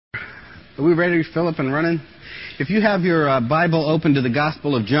Are we ready to fill up and running? If you have your Bible open to the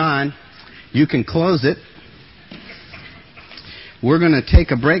Gospel of John, you can close it. We're going to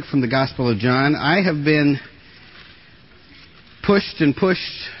take a break from the Gospel of John. I have been pushed and pushed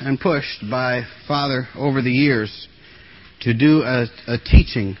and pushed by Father over the years to do a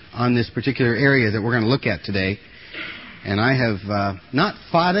teaching on this particular area that we're going to look at today. And I have not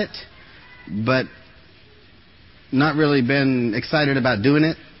fought it, but not really been excited about doing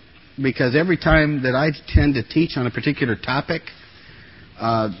it, because every time that I tend to teach on a particular topic,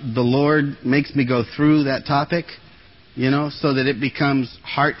 the Lord makes me go through that topic, so that it becomes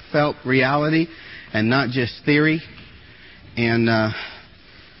heartfelt reality and not just theory. And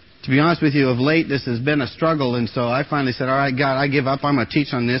to be honest with you, of late this has been a struggle, and so I finally said, all right, God, I give up. I'm going to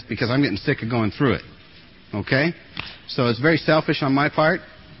teach on this because I'm getting sick of going through it. Okay? So it's very selfish on my part.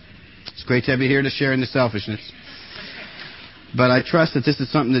 It's great to have you here to share in the selfishness. But I trust that this is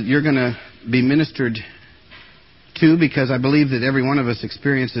something that you're going to be ministered to, because I believe that every one of us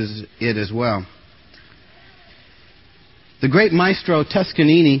experiences it as well. The great maestro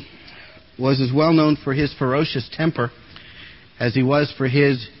Toscanini was as well known for his ferocious temper as he was for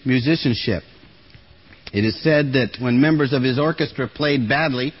his musicianship. It is said that when members of his orchestra played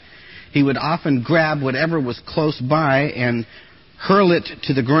badly, he would often grab whatever was close by and hurl it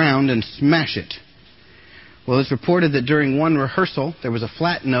to the ground and smash it. Well, it's reported that during one rehearsal, there was a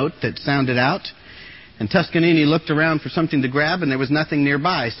flat note that sounded out, and Toscanini looked around for something to grab, and there was nothing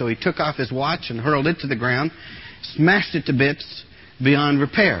nearby. So he took off his watch and hurled it to the ground, smashed it to bits beyond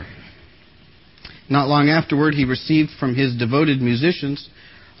repair. Not long afterward, he received from his devoted musicians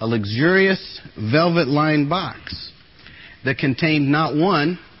a luxurious velvet-lined box that contained not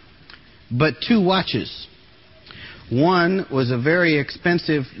one, but 2 watches. One was a very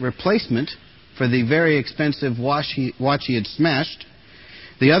expensive replacement for the very expensive watch he had smashed.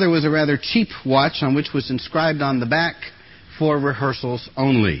 The other was a rather cheap watch on which was inscribed on the back, "For rehearsals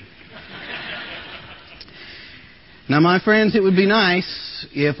only." Now, my friends, it would be nice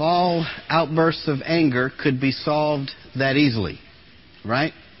if all outbursts of anger could be solved that easily,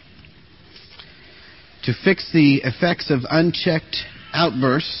 right? To fix the effects of unchecked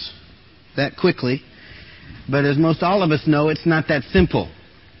outbursts that quickly. But as most all of us know, it's not that simple.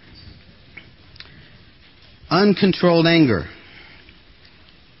 Uncontrolled anger.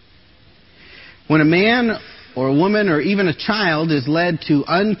 When a man or a woman or even a child is led to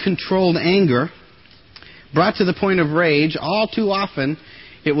uncontrolled anger, brought to the point of rage, all too often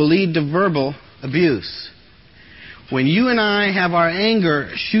it will lead to verbal abuse. When you and I have our anger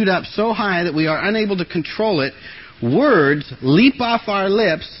shoot up so high that we are unable to control it, words leap off our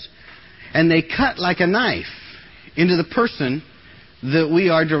lips and they cut like a knife into the person that we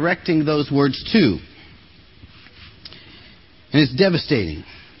are directing those words to. And it's devastating.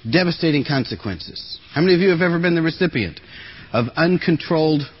 Devastating consequences. How many of you have ever been the recipient of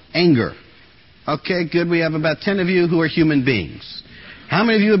uncontrolled anger? Okay, good. We have about 10 of you who are human beings. How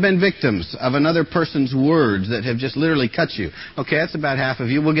many of you have been victims of another person's words that have just literally cut you? Okay, that's about half of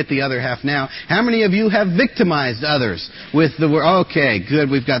you. We'll get the other half now. How many of you have victimized others with the word? Okay, good.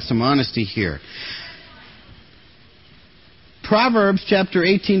 We've got some honesty here. Proverbs chapter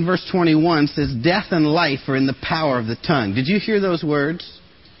 18, verse 21 says, "Death and life are in the power of the tongue." Did you hear those words?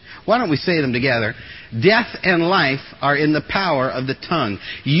 Why don't we say them together? Death and life are in the power of the tongue.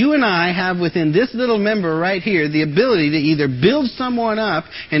 You and I have within this little member right here the ability to either build someone up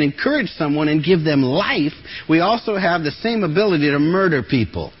and encourage someone and give them life. We also have the same ability to murder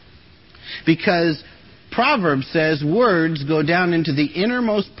people. Because Proverbs says words go down into the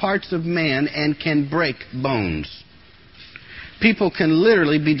innermost parts of man and can break bones. People can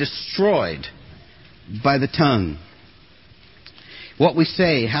literally be destroyed by the tongue. What we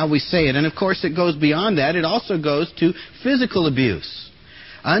say, how we say it. And of course it goes beyond that. It also goes to physical abuse.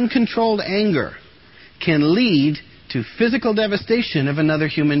 Uncontrolled anger can lead to physical devastation of another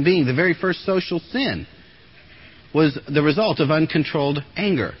human being. The very first social sin was the result of uncontrolled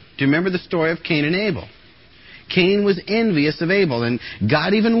anger. Do you remember the story of Cain and Abel? Cain was envious of Abel, and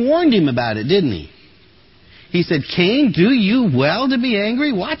God even warned him about it, didn't he? He said, "Cain, do you well to be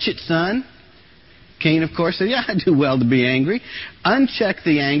angry? Watch it, son." Cain, of course, said, "Yeah, I do well to be angry." Unchecked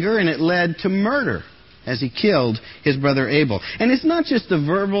the anger, and it led to murder as he killed his brother Abel. And it's not just the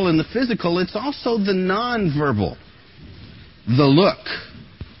verbal and the physical, it's also the nonverbal. The look.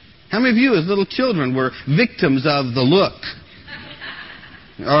 How many of you as little children were victims of the look?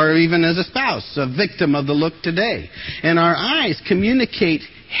 Or even as a spouse, a victim of the look today. And our eyes communicate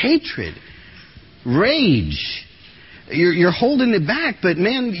hatred, rage. You're holding it back, but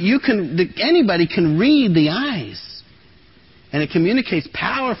man, anybody can read the eyes. And it communicates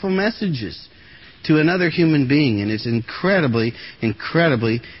powerful messages to another human being, and it's incredibly,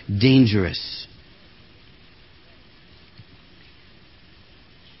 incredibly dangerous.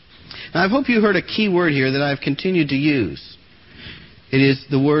 Now, I hope you heard a key word here that I've continued to use. It is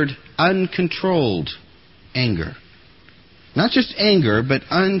the word uncontrolled anger. Not just anger, but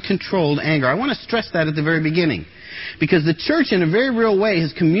uncontrolled anger. I want to stress that at the very beginning, because the church in a very real way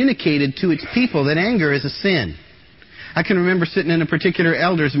has communicated to its people that anger is a sin. I can remember sitting in a particular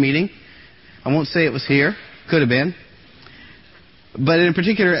elders meeting. I won't say it was here. Could have been. But in a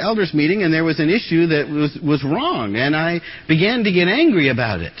particular elders meeting, and there was an issue that was wrong, and I began to get angry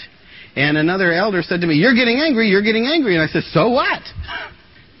about it. And another elder said to me, "You're getting angry, you're getting angry." And I said, "So what?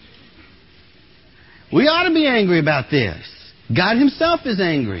 We ought to be angry about this. God Himself is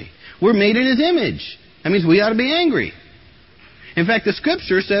angry. We're made in His image. That means we ought to be angry." In fact, the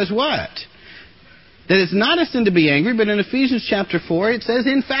Scripture says what? That it's not a sin to be angry, but in Ephesians chapter 4 it says,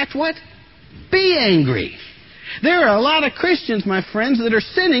 in fact, what? Be angry. There are a lot of Christians, my friends, that are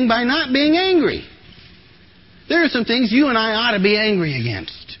sinning by not being angry. There are some things you and I ought to be angry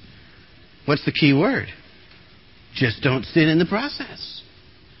against. What's the key word? Just don't sin in the process.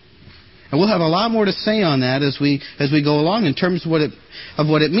 And we'll have a lot more to say on that as we go along in terms of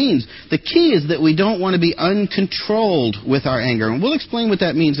what it means. The key is that we don't want to be uncontrolled with our anger. And we'll explain what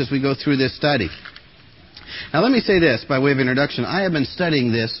that means as we go through this study. Now let me say this by way of introduction. I have been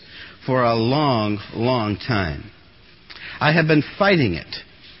studying this for a long, long time. I have been fighting it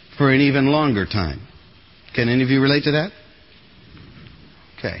for an even longer time. Can any of you relate to that?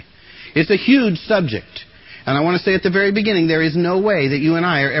 Okay. It's a huge subject. And I want to say at the very beginning, there is no way that you and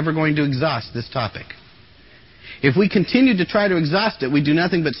I are ever going to exhaust this topic. If we continue to try to exhaust it, we do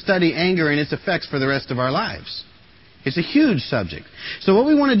nothing but study anger and its effects for the rest of our lives. It's a huge subject. So what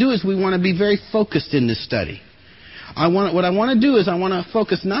we want to do is we want to be very focused in this study. What I want to do is I want to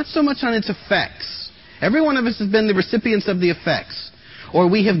focus not so much on its effects. Every one of us has been the recipients of the effects. Or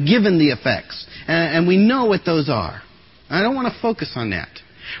we have given the effects. And we know what those are. I don't want to focus on that.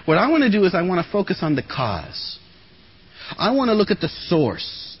 What I want to do is I want to focus on the cause. I want to look at the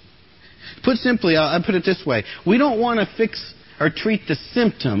source. Put simply, I'll put it this way. We don't want to fix or treat the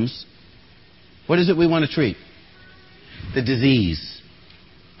symptoms. What is it we want to treat? The disease.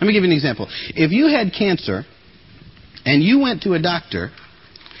 Let me give you an example. If you had cancer and you went to a doctor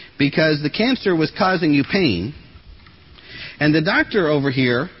because the cancer was causing you pain, and the doctor over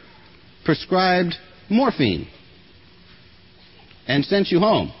here prescribed morphine and sent you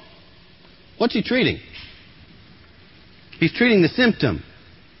home, what's he treating? He's treating the symptom.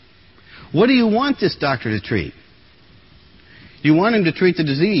 What do you want this doctor to treat? You want him to treat the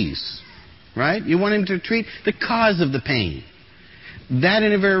disease, right? You want him to treat the cause of the pain. That,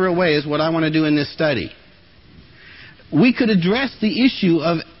 in a very real way, is what I want to do in this study. We could address the issue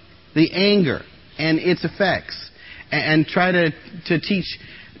of the anger and its effects and try to teach,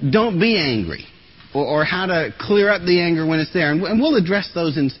 don't be angry, or how to clear up the anger when it's there. And we'll address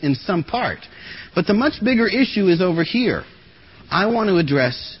those in some part. But the much bigger issue is over here. I want to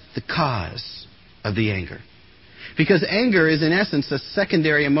address the cause of the anger. Because anger is, in essence, a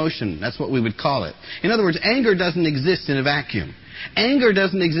secondary emotion. That's what we would call it. In other words, anger doesn't exist in a vacuum. Anger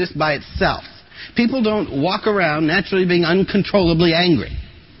doesn't exist by itself. People don't walk around naturally being uncontrollably angry.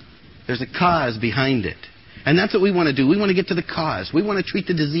 There's a cause behind it. And that's what we want to do. We want to get to the cause. We want to treat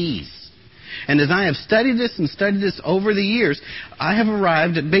the disease. And as I have studied this over the years, I have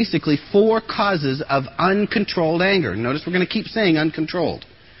arrived at basically 4 causes of uncontrolled anger. Notice we're going to keep saying uncontrolled.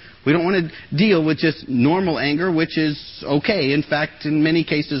 We don't want to deal with just normal anger, which is okay. In fact, in many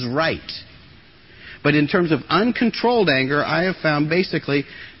cases, right. But in terms of uncontrolled anger, I have found basically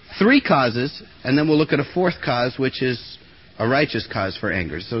 3 causes, and then we'll look at a 4th cause, which is a righteous cause for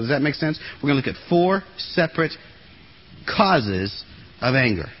anger. So does that make sense? We're going to look at 4 separate causes of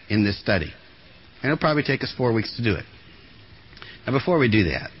anger in this study. And it'll probably take us 4 weeks to do it. Now, before we do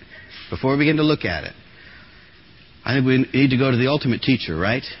that, before we begin to look at it, I think we need to go to the ultimate teacher,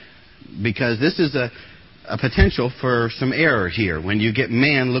 right? Because this is a potential for some error here. When you get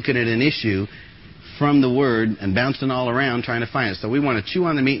man looking at an issue from the Word and bouncing all around trying to find it. So we want to chew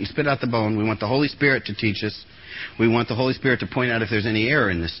on the meat and spit out the bone. We want the Holy Spirit to teach us. We want the Holy Spirit to point out if there's any error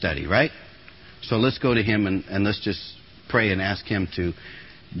in this study, right? So let's go to Him and let's just pray and ask Him to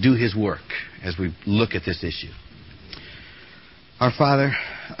do His work as we look at this issue. Our Father,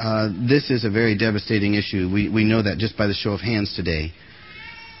 this is a very devastating issue. We know that just by the show of hands today.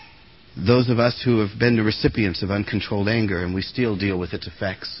 Those of us who have been the recipients of uncontrolled anger, and we still deal with its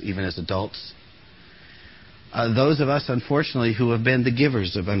effects, even as adults. Those of us, unfortunately, who have been the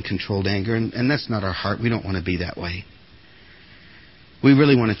givers of uncontrolled anger, and that's not our heart. We don't want to be that way. We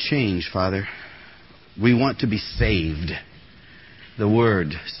really want to change, Father. We want to be saved. The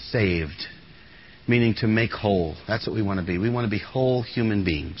word saved, meaning to make whole. That's what we want to be. We want to be whole human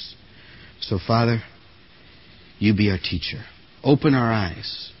beings. So, Father, you be our teacher. Open our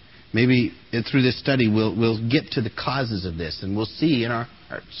eyes. Maybe through this study we'll get to the causes of this, and we'll see in our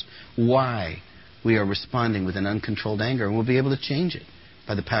hearts why we are responding with an uncontrolled anger, and we'll be able to change it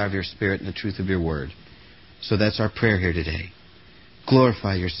by the power of your Spirit and the truth of your word. So that's our prayer here today.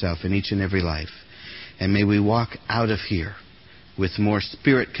 Glorify yourself in each and every life. And may we walk out of here with more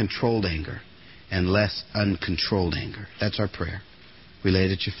Spirit-controlled anger and less uncontrolled anger. That's our prayer. We lay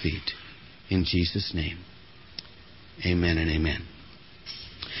it at your feet. In Jesus' name. Amen and amen.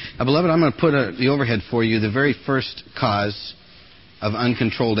 Now, beloved, I'm going to put the overhead for you, the very first cause of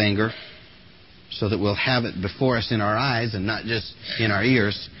uncontrolled anger, so that we'll have it before us in our eyes and not just in our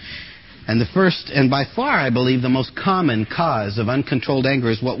ears. And the first, and by far, I believe, the most common cause of uncontrolled anger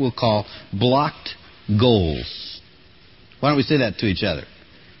is what we'll call blocked goals. Why don't we say that to each other?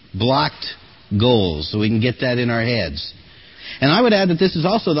 Blocked goals, so we can get that in our heads. And I would add that this is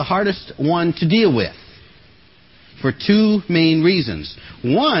also the hardest one to deal with for two main reasons.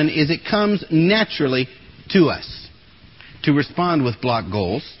 One is it comes naturally to us to respond with blocked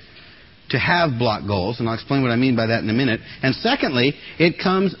goals, to have blocked goals, and I'll explain what I mean by that in a minute. And secondly, it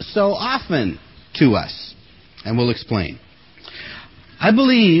comes so often to us, and we'll explain. I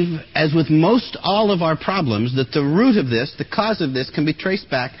believe, as with most all of our problems, that the root of this, the cause of this, can be traced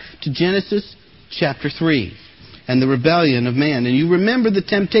back to Genesis chapter 3 and the rebellion of man. And you remember the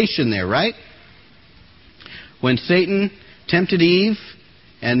temptation there, right? When Satan tempted Eve,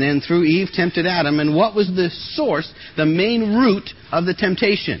 and then through Eve tempted Adam, and what was the source, the main root of the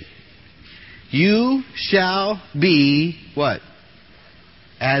temptation? You shall be, what?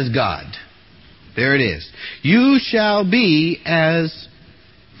 As God. There it is. You shall be as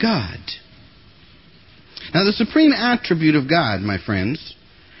God. Now, the supreme attribute of God, my friends,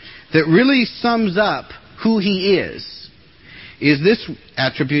 that really sums up who He is this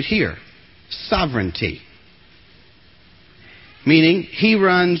attribute here. Sovereignty. Meaning, He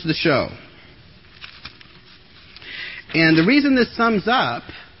runs the show. And the reason this sums up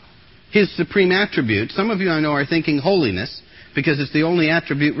His supreme attribute, some of you I know are thinking holiness, because it's the only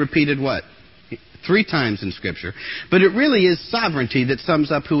attribute repeated, what? 3 times in Scripture. But it really is sovereignty that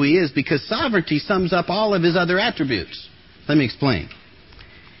sums up who He is, because sovereignty sums up all of His other attributes. Let me explain.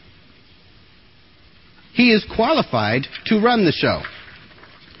 He is qualified to run the show.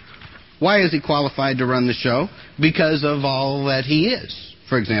 Why is He qualified to run the show? Because of all that He is.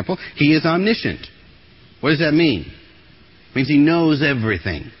 For example, He is omniscient. What does that mean? It means He knows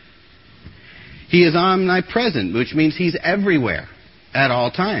everything. He is omnipresent, which means He's everywhere at all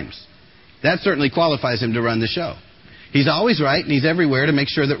times. That certainly qualifies Him to run the show. He's always right, and He's everywhere to make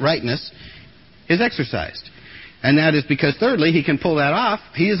sure that rightness is exercised. And that is because, thirdly, He can pull that off.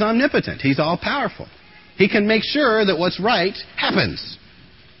 He is omnipotent. He's all-powerful. He can make sure that what's right happens.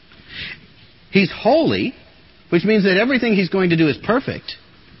 He's holy, which means that everything He's going to do is perfect.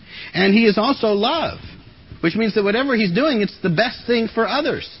 And He is also love, which means that whatever He's doing, it's the best thing for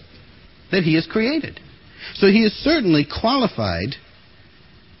others that He has created. So He is certainly qualified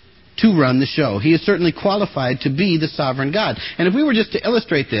to run the show. He is certainly qualified to be the sovereign God. And if we were just to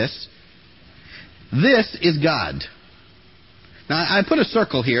illustrate this is God. Now, I put a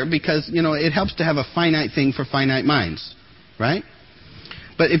circle here because, it helps to have a finite thing for finite minds, right?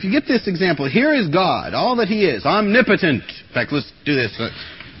 But if you get this example, here is God, all that He is, omnipotent. In fact, let's do this.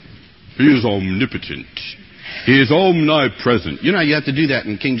 He is omnipotent. He is omnipresent. You have to do that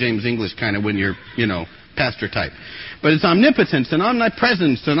in King James English kind of when you're, pastor type. But it's omnipotence and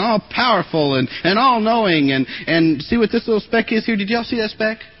omnipresence and all-powerful and all-knowing. And see what this little speck is here? Did y'all see that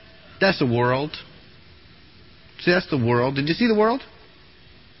speck? That's the world. See, that's the world. Did you see the world?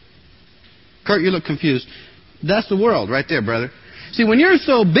 Kurt, you look confused. That's the world right there, brother. See, when you're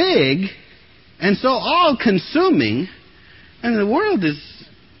so big and so all-consuming, and the world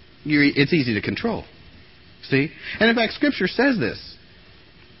it's easy to control. See? And in fact, Scripture says this.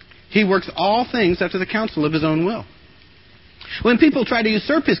 He works all things after the counsel of His own will. When people try to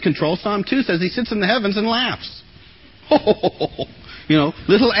usurp His control, Psalm 2 says He sits in the heavens and laughs.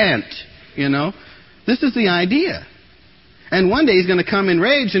 Little ant, This is the idea. And one day He's going to come in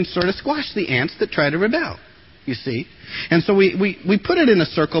rage and sort of squash the ants that try to rebel. You see? And so we put it in a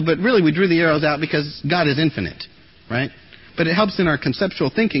circle, but really we drew the arrows out because God is infinite, right? But it helps in our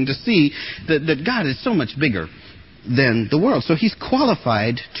conceptual thinking to see that God is so much bigger than the world. So He's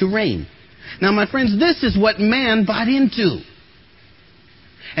qualified to reign. Now, my friends, this is what man bought into.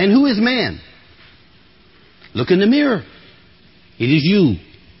 And who is man? Look in the mirror. It is you.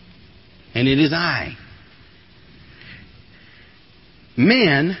 And it is I.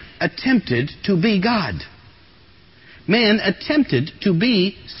 Man attempted to be God. Man attempted to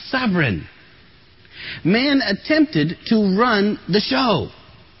be sovereign. Man attempted to run the show.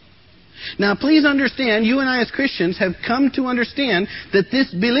 Now, please understand, you and I as Christians have come to understand that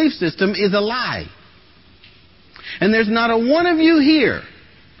this belief system is a lie. And there's not a one of you here,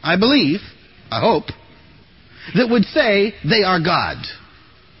 I believe, I hope, that would say they are God.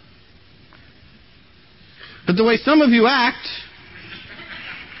 But the way some of you act,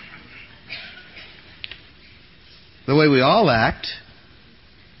 the way we all act,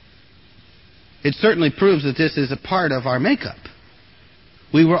 it certainly proves that this is a part of our makeup.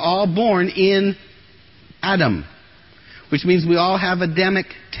 We were all born in Adam, which means we all have Adamic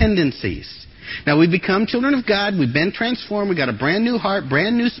tendencies. Now, we've become children of God. We've been transformed. We've got a brand new heart,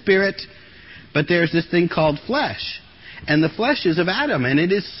 brand new spirit. But there's this thing called flesh. And the flesh is of Adam, and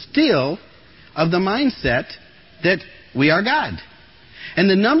it is still of the mindset that we are God. And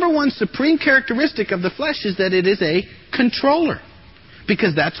the number one supreme characteristic of the flesh is that it is a controller.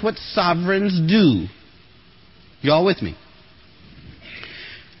 Because that's what sovereigns do. Y'all with me?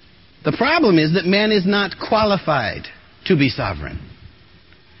 The problem is that man is not qualified to be sovereign.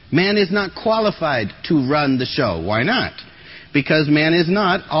 Man is not qualified to run the show. Why not? Because man is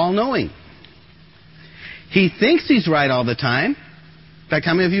not all-knowing. He thinks he's right all the time. In fact,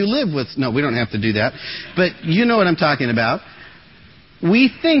 how many of you live with... No, we don't have to do that. But you know what I'm talking about. We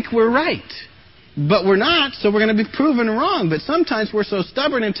think we're right. But we're not, so we're going to be proven wrong. But sometimes we're so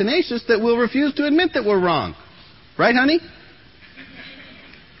stubborn and tenacious that we'll refuse to admit that we're wrong. Right, honey?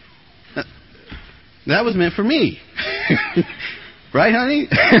 That was meant for me. Right, honey?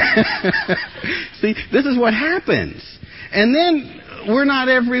 See, this is what happens. And then we're not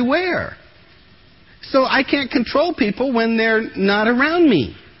everywhere. So I can't control people when they're not around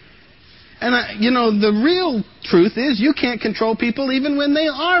me. And, the real truth is you can't control people even when they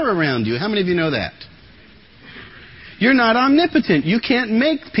are around you. How many of you know that? You're not omnipotent. You can't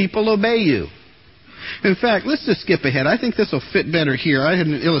make people obey you. In fact, let's just skip ahead. I think this will fit better here. I had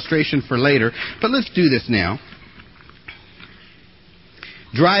an illustration for later, but let's do this now.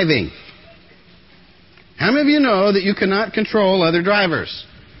 Driving. How many of you know that you cannot control other drivers?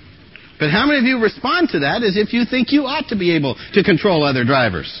 But how many of you respond to that as if you think you ought to be able to control other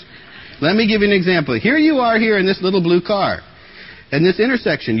drivers? Let me give you an example. Here you are here in this little blue car. In this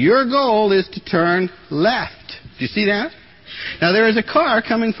intersection, your goal is to turn left. Do you see that? Now, there is a car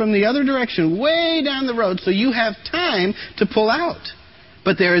coming from the other direction, way down the road, so you have time to pull out.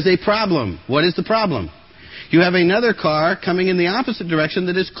 But there is a problem. What is the problem? You have another car coming in the opposite direction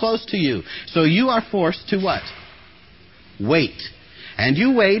that is close to you. So you are forced to what? Wait. And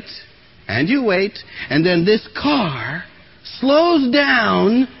you wait, and you wait, and then this car slows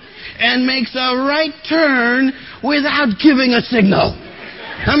down and makes a right turn without giving a signal.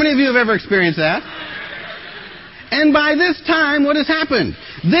 How many of you have ever experienced that? And by this time, what has happened?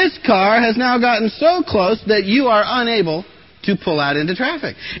 This car has now gotten so close that you are unable to pull out into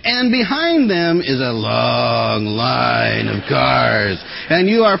traffic. And behind them is a long line of cars. And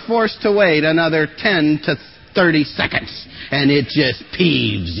you are forced to wait another 10 to 30 seconds. And it just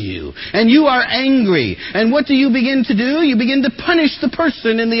peeves you. And you are angry. And what do you begin to do? You begin to punish the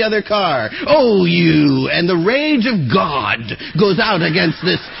person in the other car. Oh, you! And the rage of God goes out against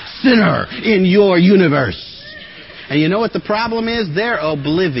this sinner in your universe. And you know what the problem is? They're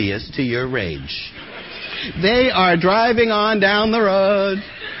oblivious to your rage. They are driving on down the road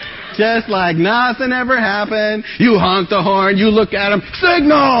just like nothing ever happened. You honk the horn, you look at them,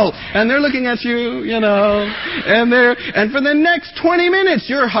 signal! And they're looking at you, and for the next 20 minutes,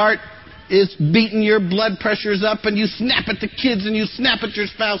 your heart is beating, your blood pressure's up, and you snap at the kids and you snap at your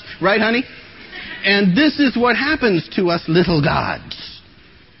spouse. Right, honey? And this is what happens to us little gods.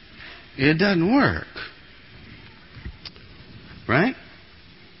 It doesn't work. Right?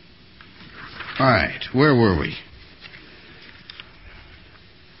 All right, where were we?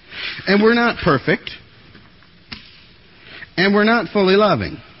 And we're not perfect. And we're not fully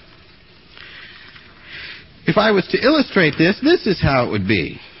loving. If I was to illustrate this, this is how it would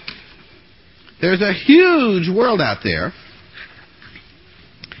be. There's a huge world out there,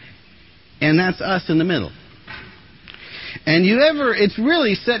 and that's us in the middle. And it's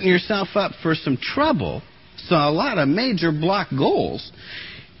really setting yourself up for some trouble. So a lot of major block goals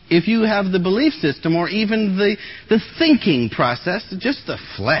if you have the belief system or even the thinking process, just the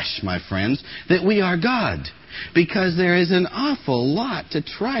flesh, my friends, that we are God. Because there is an awful lot to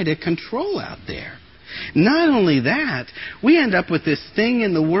try to control out there. Not only that, we end up with this thing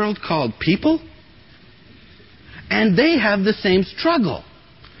in the world called people. And they have the same struggle.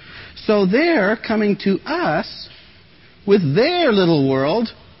 So they're coming to us with their little world,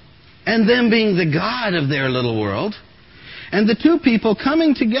 and them being the God of their little world. And the two people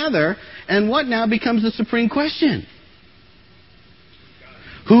coming together, and what now becomes the supreme question?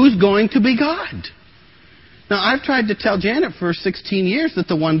 Who's going to be God? Now, I've tried to tell Janet for 16 years that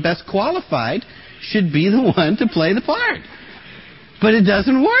the one best qualified should be the one to play the part. But it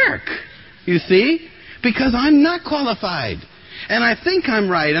doesn't work, you see, because I'm not qualified. And I think I'm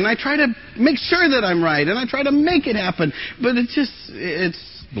right, and I try to make sure that I'm right, and I try to make it happen. But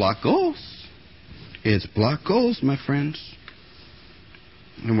it's block goals. It's block goals, my friends.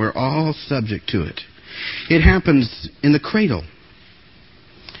 And we're all subject to it. It happens in the cradle.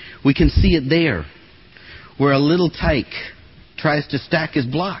 We can see it there, where a little tyke tries to stack his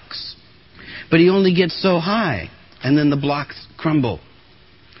blocks. But he only gets so high, and then the blocks crumble.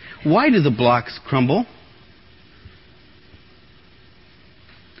 Why do the blocks crumble?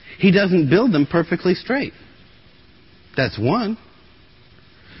 He doesn't build them perfectly straight. That's one.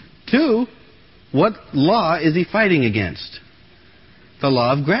 Two, what law is he fighting against? The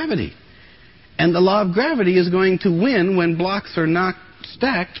law of gravity. And the law of gravity is going to win when blocks are not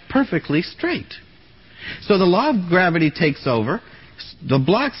stacked perfectly straight. So the law of gravity takes over, the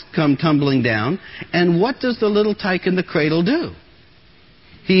blocks come tumbling down, and what does the little tyke in the cradle do?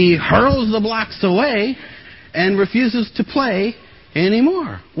 He hurls the blocks away and refuses to play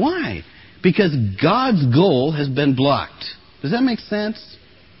anymore. Why? Because God's goal has been blocked. Does that make sense?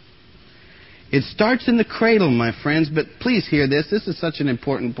 It starts in the cradle, my friends, but please hear this. This is such an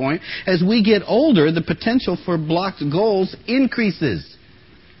important point. As we get older, the potential for blocked goals increases.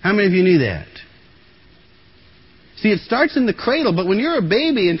 How many of you knew that? See, it starts in the cradle, but when you're a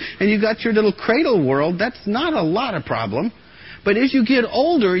baby and you've got your little cradle world, that's not a lot of problem. But as you get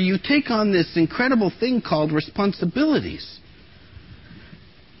older, you take on this incredible thing called responsibilities.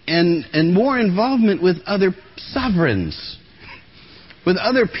 And more involvement with other sovereigns, with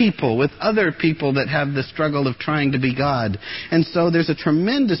other people that have the struggle of trying to be God. And so there's a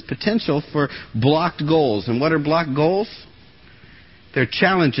tremendous potential for blocked goals. And what are blocked goals? They're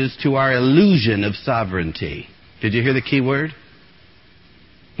challenges to our illusion of sovereignty. Did you hear the key word?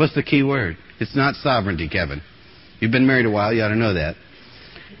 What's the key word? It's not sovereignty, Kevin. You've been married a while, you ought to know that.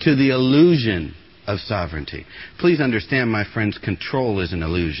 To the illusion of sovereignty. Please understand, my friends, control is an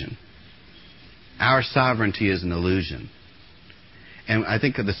illusion. Our sovereignty is an illusion. And I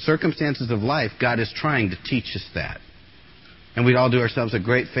think of the circumstances of life, God is trying to teach us that. And we'd all do ourselves a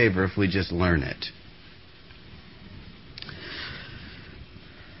great favor if we just learn it.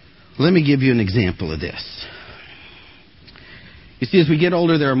 Let me give you an example of this. You see, as we get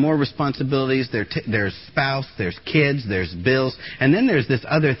older, there are more responsibilities. There's spouse, there's kids, there's bills. And then there's this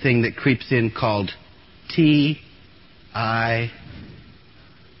other thing that creeps in called T-I-M-E.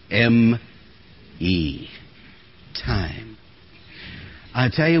 Time. I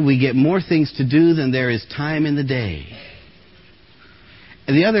tell you, we get more things to do than there is time in the day.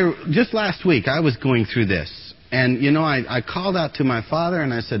 Just last week, I was going through this. And, you know, I called out to my father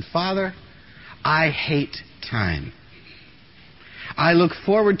and I said, Father, I hate time. I look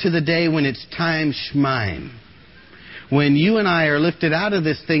forward to the day when it's time schmime. When you and I are lifted out of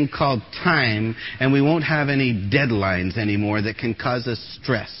this thing called time and we won't have any deadlines anymore that can cause us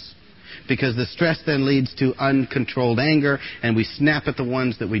stress. Because the stress then leads to uncontrolled anger and we snap at the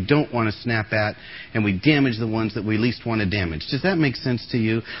ones that we don't want to snap at and we damage the ones that we least want to damage. Does that make sense to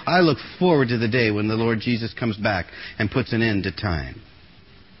you? I look forward to the day when the Lord Jesus comes back and puts an end to time.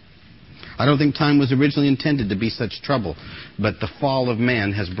 I don't think time was originally intended to be such trouble, but the fall of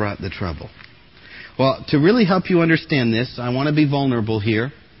man has brought the trouble. Well, to really help you understand this, I want to be vulnerable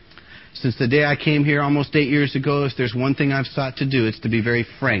here. Since the day I came here almost 8 years ago, if there's one thing I've sought to do, it's to be very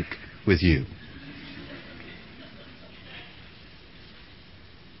frank with you.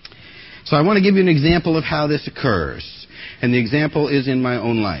 So I want to give you an example of how this occurs. And the example is in my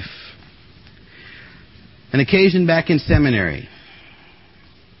own life. An occasion back in seminary.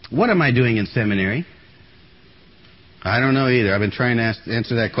 What am I doing in seminary? I don't know either. I've been trying to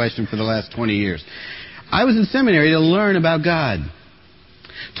answer that question for the last 20 years. I was in seminary to learn about God,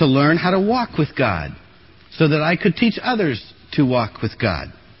 to learn how to walk with God, so that I could teach others to walk with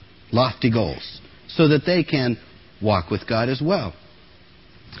God. Lofty goals, so that they can walk with God as well.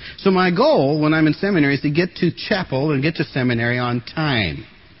 So my goal when I'm in seminary is to get to chapel and get to seminary on time.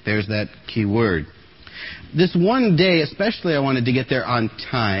 There's that key word. This one day especially I wanted to get there on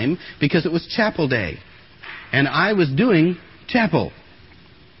time because it was chapel day. And I was doing chapel.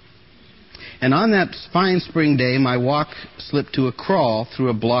 And on that fine spring day, my walk slipped to a crawl through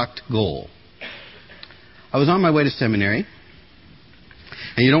a blocked goal. I was on my way to seminary,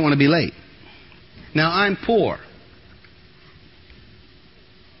 and you don't want to be late. Now, I'm poor.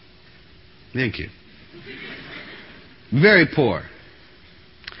 Thank you. Very poor.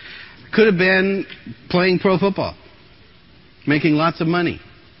 Could have been playing pro football, making lots of money.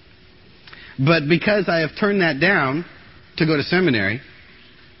 But because I have turned that down to go to seminary,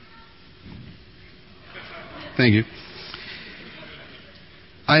 thank you,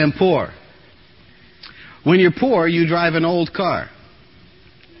 I am poor. When you're poor, you drive an old car.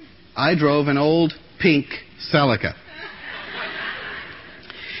 I drove an old pink Celica.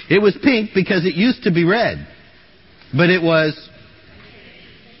 It was pink because it used to be red. But it was...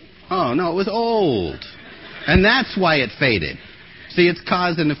 Oh, no, it was old. And that's why it faded. See, it's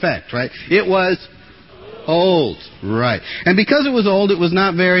cause and effect, right? It was old. Right. And because it was old, it was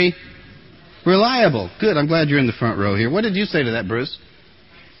not very reliable. Good, I'm glad you're in the front row here. What did you say to that, Bruce?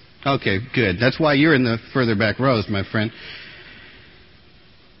 Okay, good. That's why you're in the further back rows, my friend.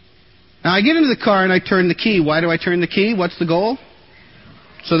 Now, I get into the car and I turn the key. Why do I turn the key? What's the goal?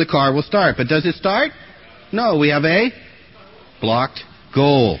 So the car will start. But does it start? No, we have a blocked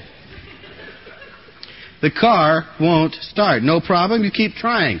goal. The car won't start. No problem. You keep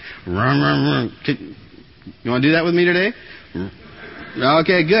trying. You want to do that with me today?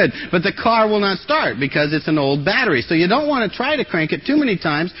 Okay, good. But the car will not start because it's an old battery. So you don't want to try to crank it too many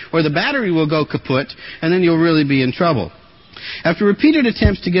times or the battery will go kaput and then you'll really be in trouble. After repeated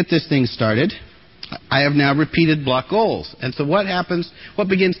attempts to get this thing started, I have now repeated block goals. And so what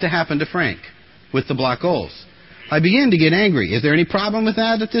begins to happen to Frank with the block goals? I begin to get angry. Is there any problem with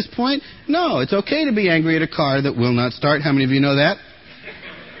that at this point? No, it's okay to be angry at a car that will not start. How many of you know that?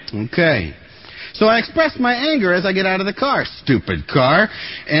 Okay. So I express my anger as I get out of the car. Stupid car.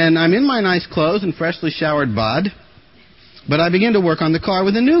 And I'm in my nice clothes and freshly showered bod. But I begin to work on the car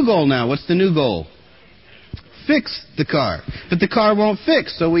with a new goal now. What's the new goal? Fix the car. But the car won't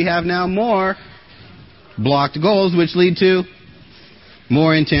fix. So we have now more blocked goals, which lead to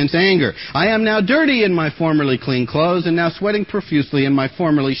more intense anger. I am now dirty in my formerly clean clothes and now sweating profusely in my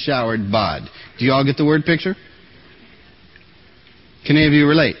formerly showered bod. Do you all get the word picture? Can any of you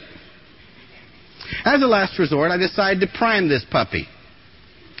relate? As a last resort, I decide to prime this puppy.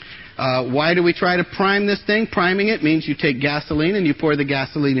 Why do we try to prime this thing? Priming it means you take gasoline and you pour the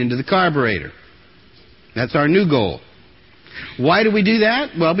gasoline into the carburetor. That's our new goal. Why do we do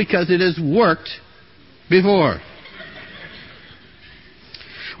that? Well, because it has worked before.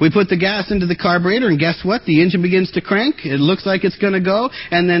 We put the gas into the carburetor, and guess what? The engine begins to crank. It looks like it's going to go,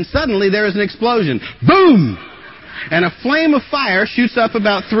 and then suddenly there is an explosion. Boom! And a flame of fire shoots up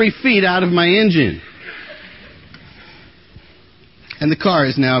about 3 feet out of my engine. And the car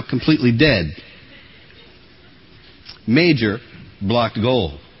is now completely dead. Major blocked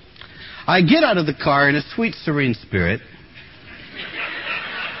goal. I get out of the car in a sweet, serene spirit.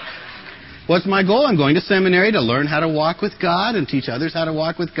 What's my goal? I'm going to seminary to learn how to walk with God and teach others how to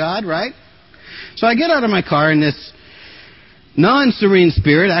walk with God, right? So I get out of my car in this non-serene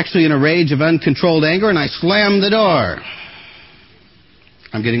spirit, actually in a rage of uncontrolled anger, and I slam the door.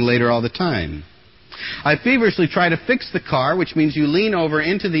 I'm getting later all the time. I feverishly try to fix the car, which means you lean over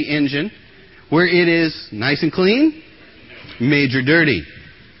into the engine where it is nice and clean, major dirty.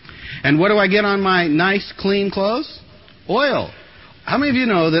 And what do I get on my nice, clean clothes? Oil. How many of you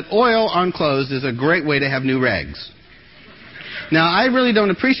know that oil on clothes is a great way to have new rags? Now, I really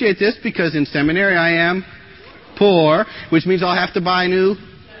don't appreciate this because in seminary I am poor, which means I'll have to buy new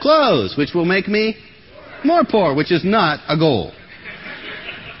clothes, which will make me more poor, which is not a goal.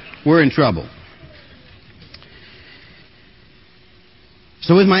 We're in trouble.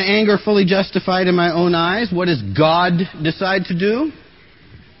 So with my anger fully justified in my own eyes, what does God decide to do?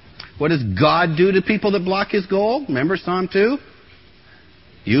 What does God do to people that block His goal? Remember Psalm 2?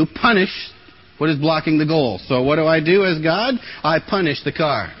 You punish what is blocking the goal. So what do I do as God? I punish the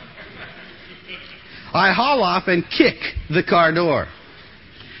car. I haul off and kick the car door.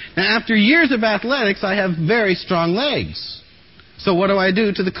 Now, after years of athletics, I have very strong legs. So what do I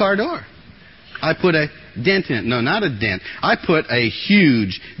do to the car door? I put a dent in it. No, not a dent. I put a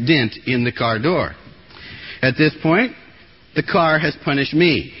huge dent in the car door. At this point, the car has punished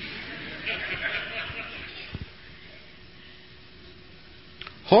me.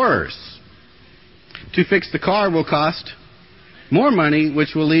 Horrors. To fix the car will cost more money, which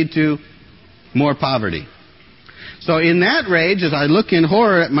will lead to more poverty. So in that rage, as I look in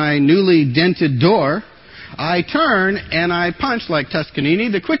horror at my newly dented door, I turn and I punch like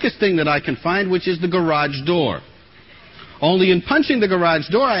Toscanini, the quickest thing that I can find, which is the garage door. Only in punching the garage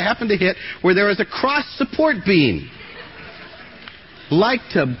door, I happen to hit where there is a cross support beam. Like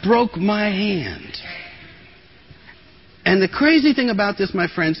to broke my hand. And the crazy thing about this, my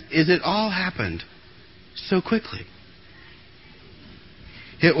friends, is it all happened so quickly.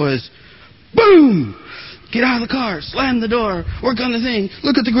 It was, boom! Get out of the car, slam the door, work on the thing,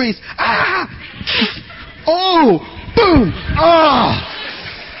 look at the grease. Ah! Oh! Boom! Ah!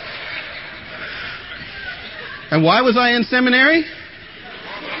 And why was I in seminary?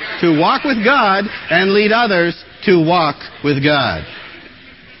 To walk with God and lead others to walk with God.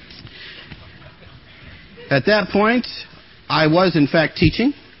 At that point, I was in fact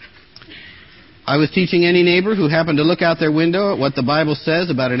teaching. I was teaching any neighbor who happened to look out their window at what the Bible says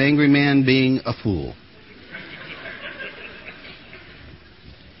about an angry man being a fool.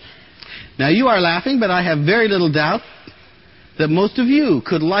 Now you are laughing, but I have very little doubt that most of you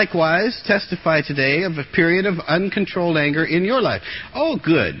could likewise testify today of a period of uncontrolled anger in your life. Oh,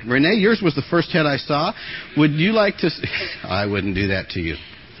 good. Renee, yours was the first head I saw. Would you like to... I wouldn't do that to you.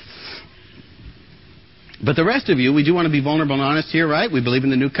 But the rest of you, we do want to be vulnerable and honest here, right? We believe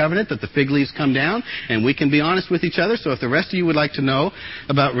in the new covenant, that the fig leaves come down, and we can be honest with each other. So if the rest of you would like to know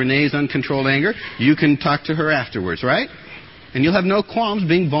about Renee's uncontrolled anger, you can talk to her afterwards, right? And you'll have no qualms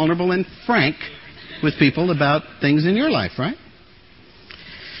being vulnerable and frank with people about things in your life, right?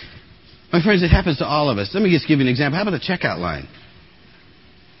 My friends, it happens to all of us. Let me just give you an example. How about the checkout line?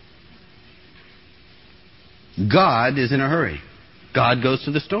 God is in a hurry. God goes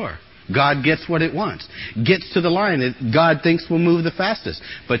to the store. God gets what it wants. Gets to the line that God thinks will move the fastest.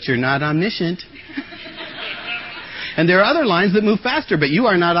 But you're not omniscient. And there are other lines that move faster, but you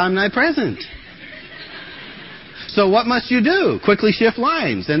are not omnipresent. So what must you do? Quickly shift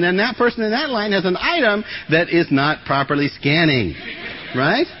lines. And then that person in that line has an item that is not properly scanning.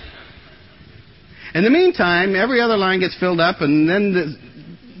 Right? In the meantime, every other line gets filled up, and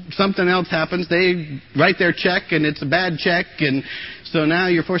then something else happens. They write their check, and it's a bad check, and so now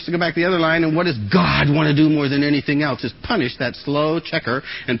you're forced to go back to the other line, and what does God want to do more than anything else is punish that slow checker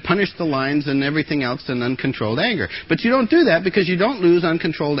and punish the lines and everything else in uncontrolled anger. But you don't do that because you don't lose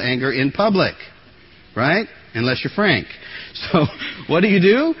uncontrolled anger in public, right? Unless you're frank. So what do?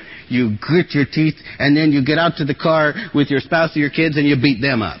 You grit your teeth, and then you get out to the car with your spouse or your kids, and you beat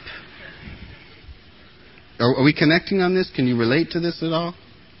them up. Are we connecting on this? Can you relate to this at all?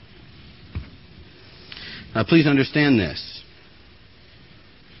 Now, please understand this.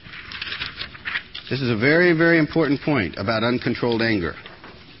 This is a very, very important point about uncontrolled anger.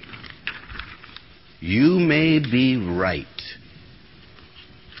 You may be right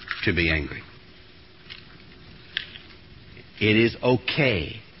to be angry. It is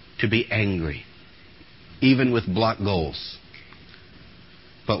okay to be angry, even with block goals.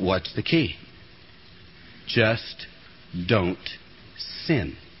 But what's the key? Just don't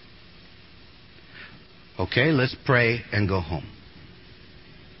sin. Okay, let's pray and go home.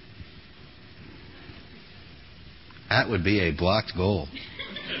 That would be a blocked goal.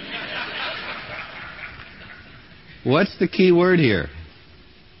 What's the key word here?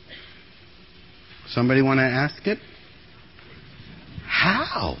 Somebody want to ask it?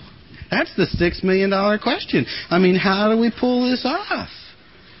 How? That's the $6 million question. I mean, how do we pull this off?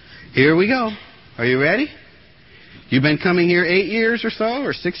 Here we go. Are you ready? You've been coming here 8 years or so,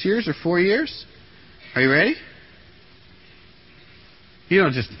 or 6 years, or 4 years? Are you ready?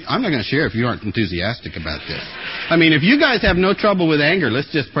 I'm not going to share if you aren't enthusiastic about this. I mean, if you guys have no trouble with anger,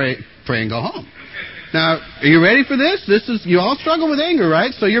 let's just pray and go home. Now, are you ready for this? You all struggle with anger,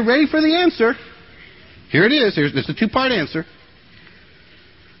 right? So you're ready for the answer. Here it is. It's a 2-part answer.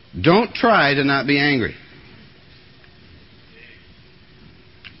 Don't try to not be angry.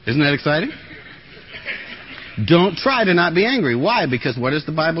 Isn't that exciting? Don't try to not be angry. Why? Because what does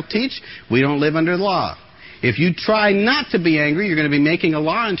the Bible teach? We don't live under the law. If you try not to be angry, you're going to be making a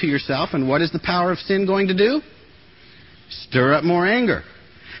law unto yourself. And what is the power of sin going to do? Stir up more anger.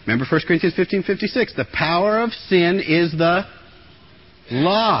 Remember 1 Corinthians 15:56. The power of sin is the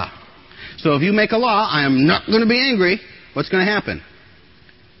law. So if you make a law, I am not going to be angry, what's going to happen?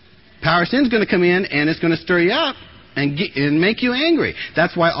 Power of sin is going to come in, and it's going to stir you up and make you angry.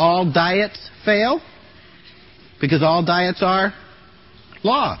 That's why all diets fail. Because all diets are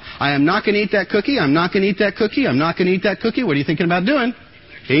law. I am not going to eat that cookie. I'm not going to eat that cookie. I'm not going to eat that cookie. What are you thinking about doing?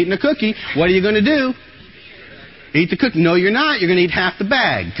 Eating a cookie. What are you going to do? Eat the cookie. No, you're not. You're going to eat half the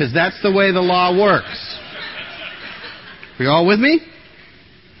bag. Because that's the way the law works. Are you all with me?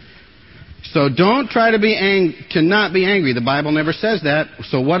 So don't try to not be angry. The Bible never says that.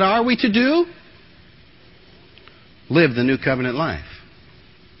 So what are we to do? Live the new covenant life.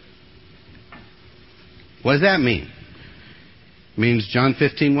 What does that mean? It means John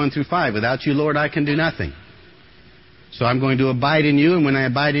 15:1-5. Without you, Lord, I can do nothing. So I'm going to abide in you, and when I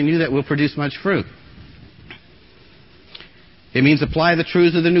abide in you, that will produce much fruit. It means apply the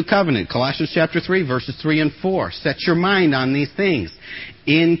truths of the new covenant. Colossians chapter 3, verses 3 and 4. Set your mind on these things.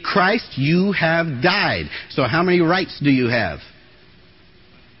 In Christ you have died. So how many rights do you have?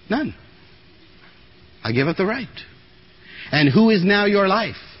 None. I give up the right. And who is now your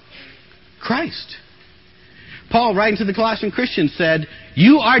life? Christ. Paul, writing to the Colossian Christians, said,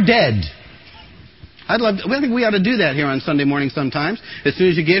 you are dead. I think we ought to do that here on Sunday morning sometimes. As soon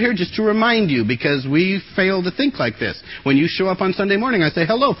as you get here, just to remind you, because we fail to think like this. When you show up on Sunday morning, I say,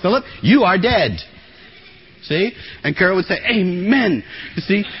 hello, Philip, you are dead. See? And Carol would say, amen. You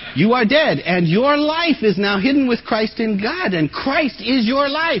see, you are dead, and your life is now hidden with Christ in God, and Christ is your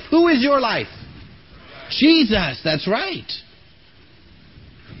life. Who is your life? Jesus, that's right.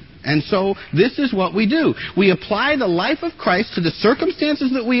 And so this is what we do. We apply the life of Christ to the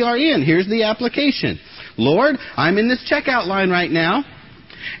circumstances that we are in. Here's the application. Lord, I'm in this checkout line right now,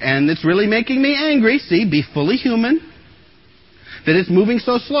 and it's really making me angry. See, be fully human, that it's moving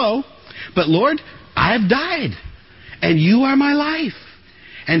so slow. But Lord, I've died, and you are my life.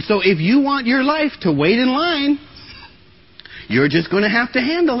 And so if you want your life to wait in line, you're just going to have to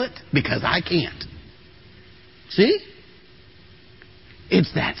handle it, because I can't. See?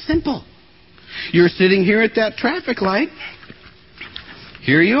 It's that simple. You're sitting here at that traffic light.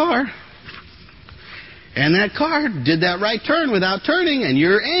 Here you are. And that car did that right turn without turning, and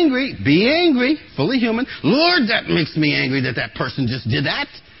you're angry. Be angry. Fully human. Lord, that makes me angry that that person just did that.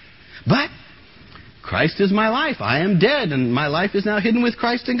 But Christ is my life. I am dead, and my life is now hidden with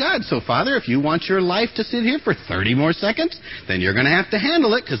Christ in God. So, Father, if you want your life to sit here for 30 more seconds, then you're going to have to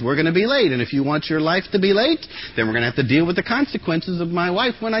handle it, because we're going to be late. And if you want your life to be late, then we're going to have to deal with the consequences of my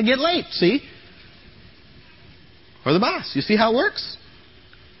wife when I get late. See? Or the boss. You see how it works?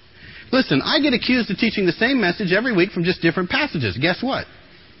 Listen, I get accused of teaching the same message every week from just different passages. Guess what?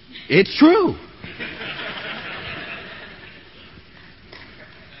 It's true.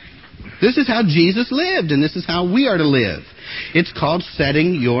 This is how Jesus lived, and this is how we are to live. It's called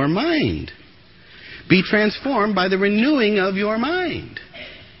setting your mind. Be transformed by the renewing of your mind.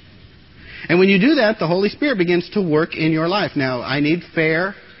 And when you do that, the Holy Spirit begins to work in your life. Now, I need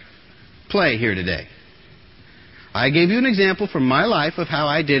fair play here today. I gave you an example from my life of how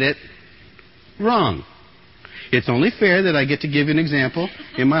I did it wrong. It's only fair that I get to give you an example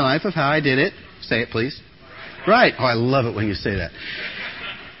in my life of how I did it. Say it, please. Right. Oh, I love it when you say that.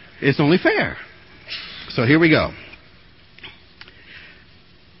 It's only fair. So here we go.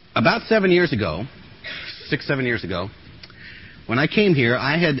 About 7 years ago, 6-7 years ago, when I came here,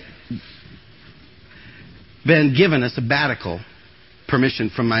 I had been given a sabbatical permission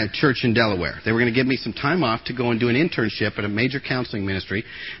from my church in Delaware. They were going to give me some time off to go and do an internship at a major counseling ministry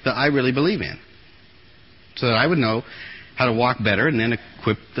that I really believe in, so that I would know how to walk better and then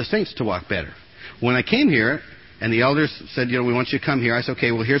equip the saints to walk better. When I came here, and the elders said, we want you to come here. I said,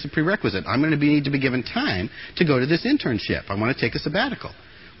 okay, well, here's a prerequisite. I'm going to need to be given time to go to this internship. I want to take a sabbatical.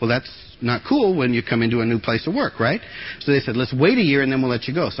 Well, that's not cool when you come into a new place of work, right? So they said, let's wait a year and then we'll let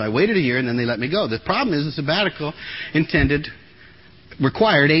you go. So I waited a year and then they let me go. The problem is the sabbatical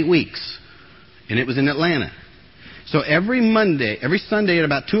required 8 weeks. And it was in Atlanta. So every Sunday at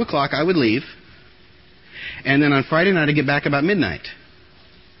about 2 o'clock, I would leave. And then on Friday night, I'd get back about midnight.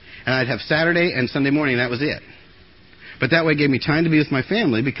 And I'd have Saturday and Sunday morning, and that was it. But that way it gave me time to be with my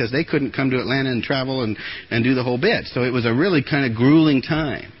family, because they couldn't come to Atlanta and travel and do the whole bit. So it was a really kind of grueling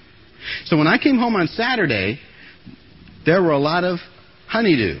time. So when I came home on Saturday, there were a lot of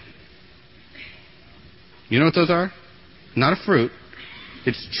honeydew. You know what those are? Not a fruit.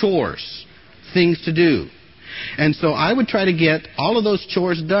 It's chores, things to do. And so I would try to get all of those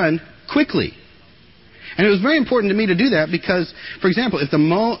chores done quickly. And it was very important to me to do that because, for example, if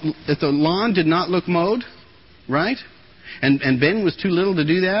the lawn did not look mowed, right? And Ben was too little to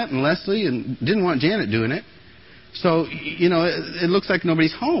do that, and Leslie, and didn't want Janet doing it. So, it looks like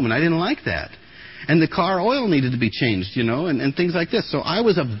nobody's home, and I didn't like that. And the car oil needed to be changed, and things like this. So I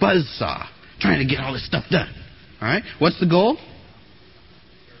was a buzzsaw trying to get all this stuff done. All right? What's the goal?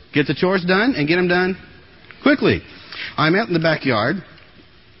 Get the chores done and get them done quickly. I'm out in the backyard.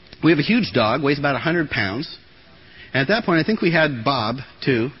 We have a huge dog, weighs about 100 pounds. And at that point, I think we had Bob,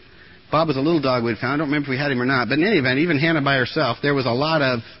 too. Bob was a little dog we'd found. I don't remember if we had him or not. But in any event, even Hannah by herself, there was a lot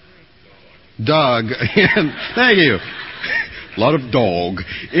of dog. Thank you. A lot of dog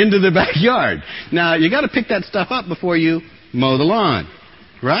into the backyard. Now, you got to pick that stuff up before you mow the lawn.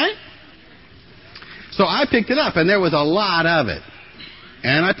 Right? So I picked it up, and there was a lot of it.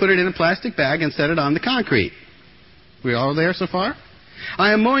 And I put it in a plastic bag and set it on the concrete. We all there so far?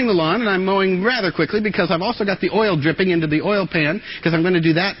 I am mowing the lawn, and I'm mowing rather quickly because I've also got the oil dripping into the oil pan because I'm going to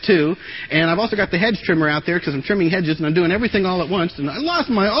do that too. And I've also got the hedge trimmer out there because I'm trimming hedges, and I'm doing everything all at once, and I lost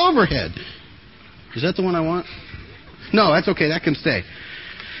my overhead. Is that the one I want? No, that's okay. That can stay.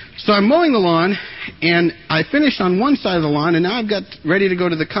 So I'm mowing the lawn, and I finished on one side of the lawn, and now I've got ready to go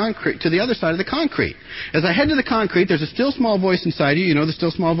to the other side of the concrete. As I head to the concrete, there's a still small voice inside you. You know the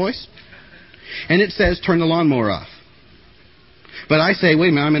still small voice? And it says, turn the lawnmower off. But I say, wait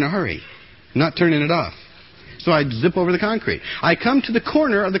a minute, I'm in a hurry. I'm not turning it off. So I zip over the concrete. I come to the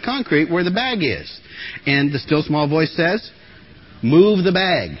corner of the concrete where the bag is. And the still small voice says, move the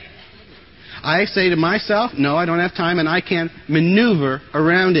bag. I say to myself, no, I don't have time, and I can maneuver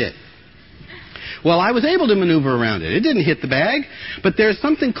around it. Well, I was able to maneuver around it. It didn't hit the bag, but there's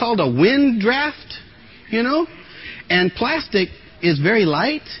something called a wind draft, and plastic is very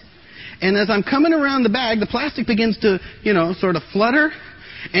light. And as I'm coming around the bag, the plastic begins to, sort of flutter,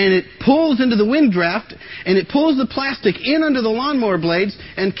 and it pulls into the wind draft, and it pulls the plastic in under the lawnmower blades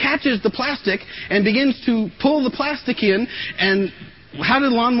and catches the plastic and begins to pull the plastic in. And how do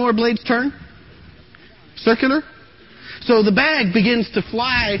the lawnmower blades turn? Circular. So the bag begins to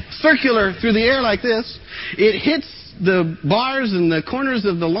fly circular through the air like this. It hits the bars and the corners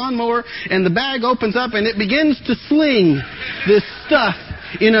of the lawnmower, and the bag opens up, and it begins to sling this stuff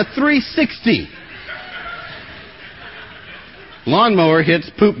in a 360. Lawnmower hits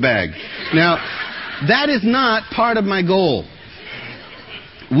poop bag. Now, that is not part of my goal.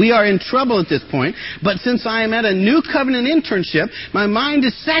 We are in trouble at this point, but since I am at a New Covenant internship, my mind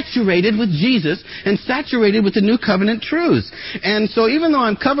is saturated with Jesus and saturated with the New Covenant truths. And so even though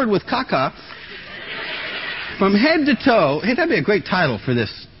I'm covered with caca, from head to toe, hey, that'd be a great title for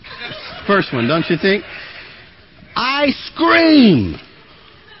this first one, don't you think? I scream.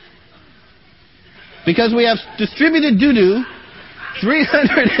 Because we have distributed doo-doo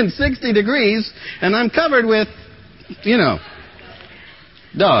 360 degrees, and I'm covered with,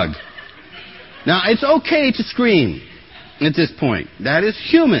 dog. Now, it's okay to scream at this point. That is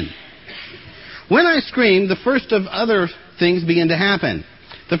human. When I scream, the first of other things begin to happen.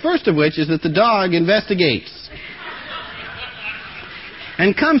 The first of which is that the dog investigates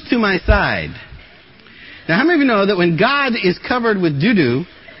and comes to my side. Now, how many of you know that when God is covered with doo-doo,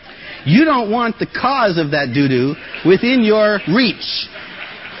 you don't want the cause of that doo-doo within your reach?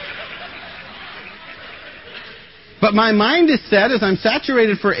 But my mind is set, as I'm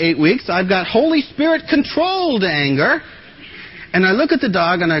saturated for 8 weeks, I've got Holy Spirit controlled anger, and I look at the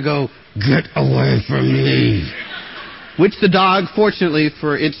dog and I go, get away from me. Which the dog, fortunately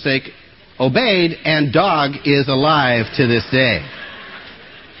for its sake, obeyed, and dog is alive to this day.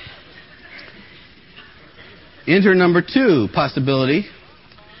 Enter number 2 possibility.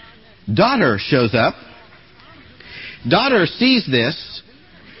 Daughter shows up. Daughter sees this.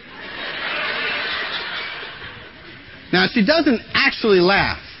 Now, she doesn't actually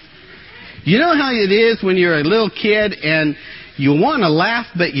laugh. You know how it is when you're a little kid and you want to laugh,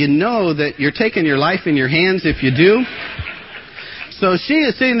 but you know that you're taking your life in your hands if you do? So she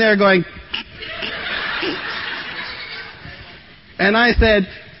is sitting there going, and I said,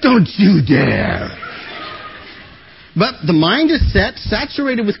 don't you dare. But the mind is set,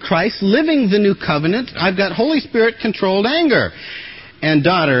 saturated with Christ, living the new covenant. I've got Holy Spirit controlled anger. And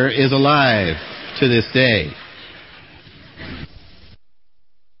daughter is alive to this day.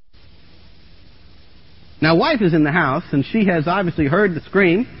 Now, wife is in the house, and she has obviously heard the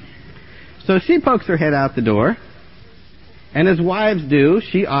scream. So she pokes her head out the door. And as wives do,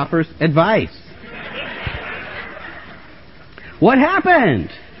 she offers advice. What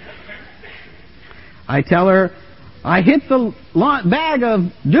happened? I tell her, I hit the bag of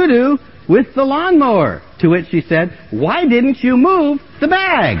doo-doo with the lawnmower. To which she said, why didn't you move the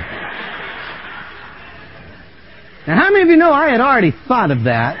bag? Now, how many of you know I had already thought of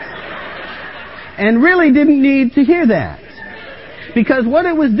that and really didn't need to hear that? Because what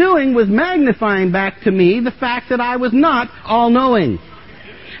it was doing was magnifying back to me the fact that I was not all-knowing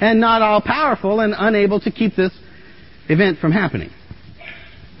and not all-powerful and unable to keep this event from happening.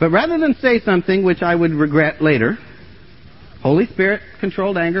 But rather than say something which I would regret later, Holy Spirit,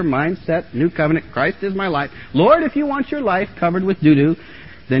 controlled anger, mindset, new covenant, Christ is my life. Lord, if you want your life covered with doo-doo,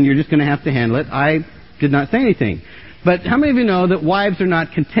 then you're just going to have to handle it. I did not say anything. But how many of you know that wives are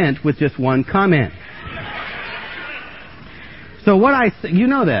not content with just one comment? So you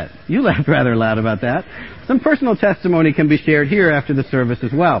know that. You laughed rather loud about that. Some personal testimony can be shared here after the service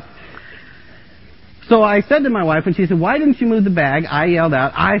as well. So I said to my wife, and she said, why didn't you move the bag? I yelled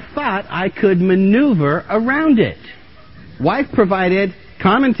out, I thought I could maneuver around it. Wife provided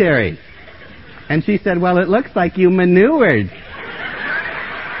commentary. And she said, well, it looks like you maneuvered.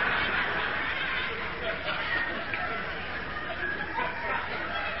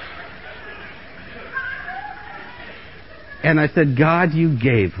 And I said, God, you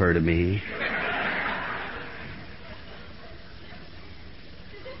gave her to me.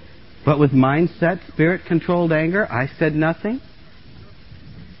 But with mindset, spirit-controlled anger, I said nothing.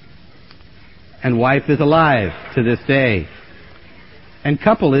 And wife is alive to this day. And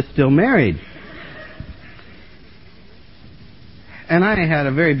couple is still married. And I had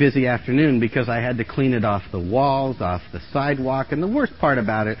a very busy afternoon because I had to clean it off the walls, off the sidewalk. And the worst part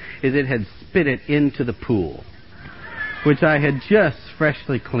about it is it had spit it into the pool, which I had just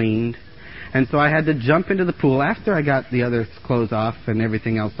freshly cleaned. And so I had to jump into the pool after I got the other clothes off and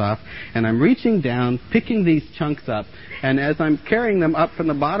everything else off. And I'm reaching down, picking these chunks up. And as I'm carrying them up from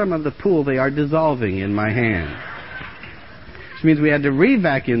the bottom of the pool, they are dissolving in my hand. Which means we had to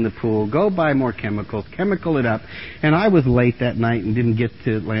re-vacuum the pool, go buy more chemicals, chemical it up. And I was late that night and didn't get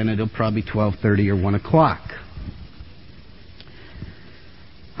to Atlanta until probably 12:30 or 1 o'clock.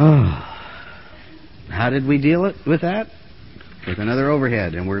 Oh. How did we deal with that? With another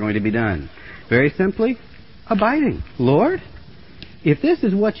overhead, and we're going to be done. Very simply, abiding. Lord, if this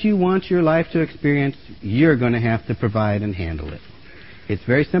is what you want your life to experience, you're going to have to provide and handle it. It's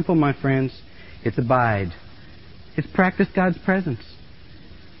very simple, my friends. It's abide. It's practice God's presence.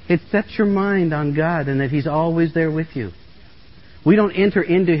 It sets your mind on God and that He's always there with you. We don't enter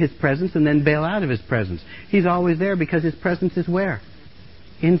into His presence and then bail out of His presence. He's always there because His presence is where?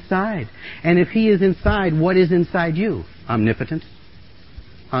 Inside. And if He is inside, what is inside you? Omnipotence,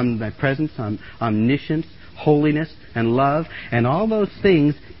 omnipresence, omniscience, holiness, and love, and all those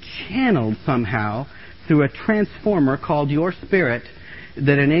things channeled somehow through a transformer called your spirit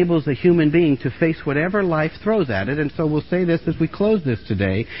that enables a human being to face whatever life throws at it. And so we'll say this as we close this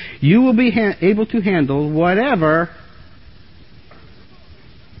today. You will be able to handle whatever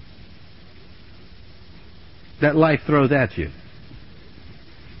that life throws at you.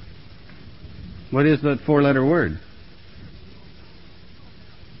 What is that four-letter word?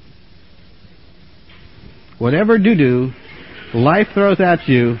 Whatever do life throws at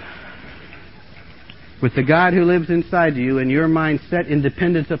you, with the God who lives inside you and your mind set in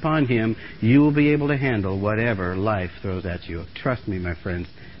dependence upon Him, you will be able to handle whatever life throws at you. Trust me, my friends,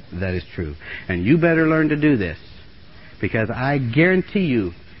 that is true. And you better learn to do this, because I guarantee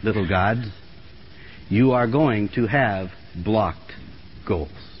you, little gods, you are going to have blocked goals.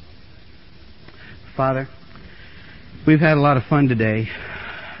 Father, we've had a lot of fun today.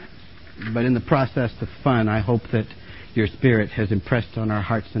 But in the process of fun, I hope that your Spirit has impressed on our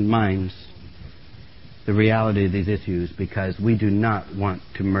hearts and minds the reality of these issues, because we do not want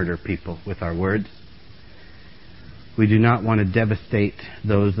to murder people with our words. We do not want to devastate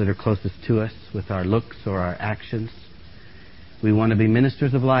those that are closest to us with our looks or our actions. We want to be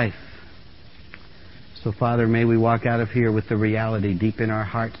ministers of life. So, Father, may we walk out of here with the reality deep in our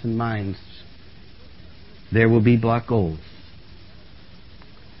hearts and minds. There will be block goals.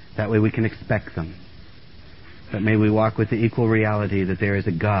 That way we can expect them. But may we walk with the equal reality that there is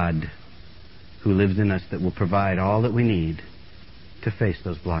a God who lives in us that will provide all that we need to face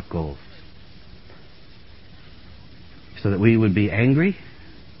those block goals. So that we would be angry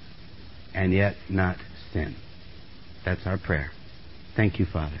and yet not sin. That's our prayer. Thank you,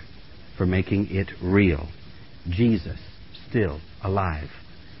 Father, for making it real. Jesus still alive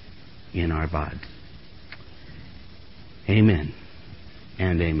in our bodies. Amen.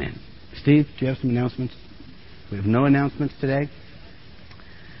 And amen. Steve, do you have some announcements? We have no announcements today.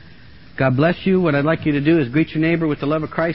 God bless you. What I'd like you to do is greet your neighbor with the love of Christ.